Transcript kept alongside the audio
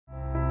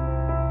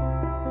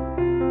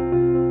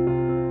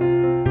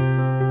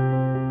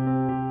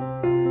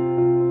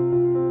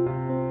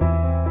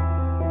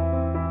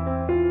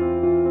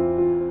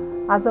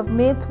As of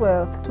May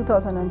 12,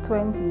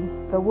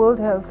 2020, the World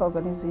Health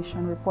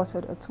Organization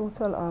reported a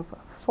total of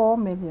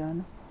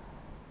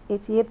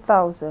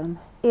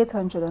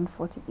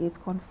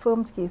 4,088,848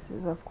 confirmed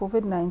cases of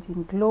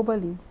COVID-19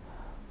 globally,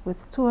 with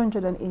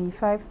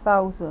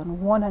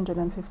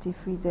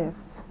 285,153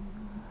 deaths.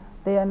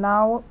 There are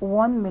now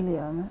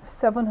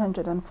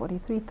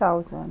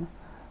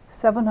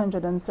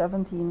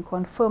 1,743,717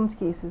 confirmed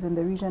cases in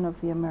the region of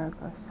the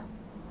Americas.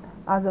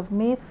 As of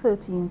May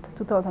 13,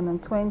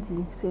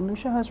 2020, Saint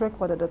Lucia has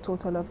recorded a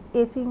total of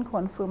 18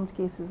 confirmed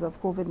cases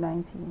of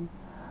COVID-19.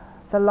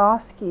 The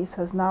last case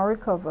has now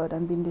recovered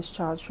and been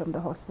discharged from the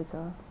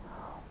hospital.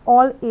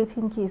 All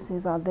 18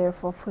 cases are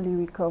therefore fully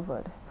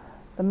recovered.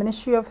 The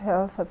Ministry of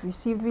Health have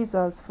received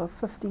results for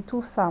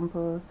 52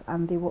 samples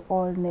and they were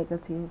all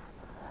negative.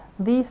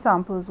 These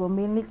samples were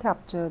mainly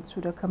captured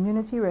through the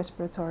community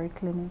respiratory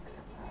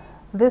clinics.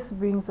 This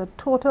brings the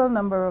total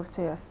number of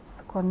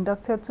tests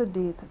conducted to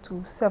date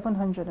to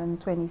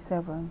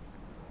 727.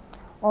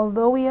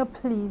 Although we are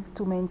pleased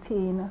to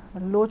maintain a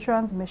low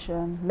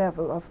transmission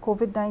level of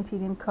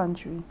COVID-19 in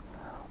country,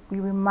 we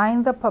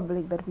remind the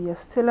public that we are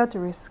still at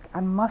risk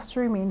and must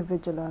remain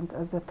vigilant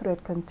as the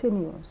threat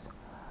continues.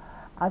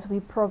 As we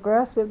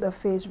progress with the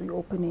phase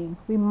reopening,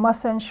 we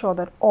must ensure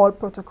that all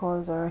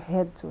protocols are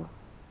adhered to.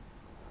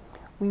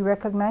 We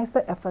recognize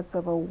the efforts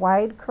of a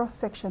wide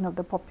cross-section of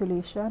the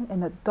population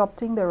in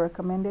adopting the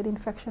recommended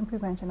infection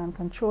prevention and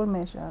control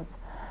measures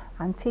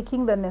and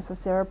taking the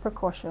necessary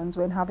precautions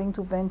when having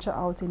to venture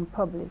out in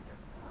public.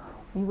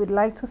 We would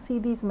like to see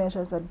these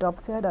measures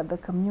adopted at the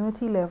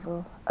community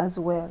level as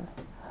well.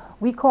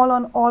 We call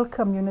on all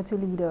community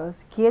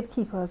leaders,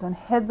 gatekeepers, and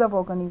heads of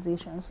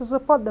organizations to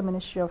support the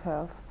Ministry of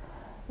Health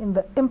in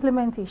the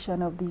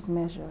implementation of these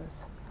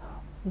measures.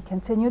 We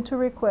continue to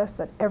request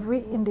that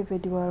every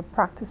individual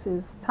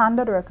practices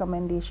standard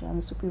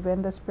recommendations to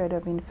prevent the spread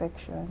of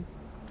infection.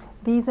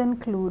 These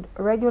include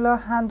regular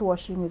hand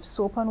washing with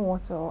soap and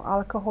water or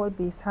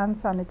alcohol-based hand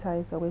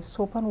sanitizer where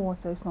soap and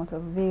water is not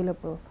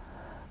available.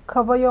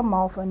 Cover your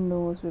mouth and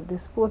nose with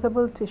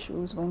disposable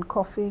tissues when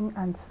coughing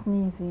and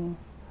sneezing.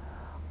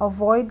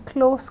 Avoid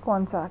close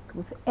contact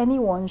with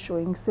anyone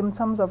showing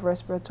symptoms of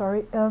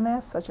respiratory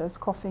illness such as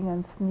coughing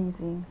and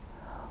sneezing.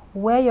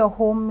 Wear your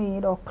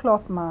homemade or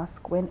cloth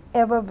mask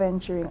whenever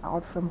venturing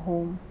out from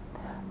home.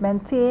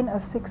 Maintain a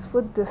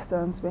 6-foot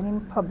distance when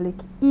in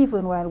public,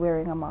 even while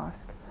wearing a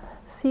mask.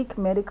 Seek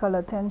medical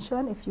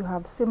attention if you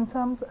have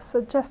symptoms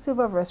suggestive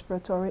of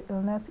respiratory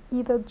illness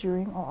either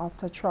during or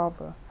after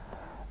travel.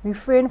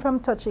 Refrain from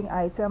touching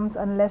items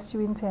unless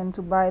you intend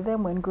to buy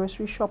them when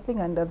grocery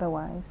shopping and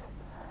otherwise.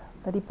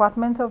 The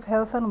Department of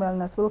Health and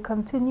Wellness will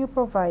continue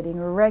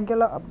providing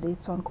regular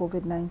updates on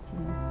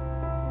COVID-19.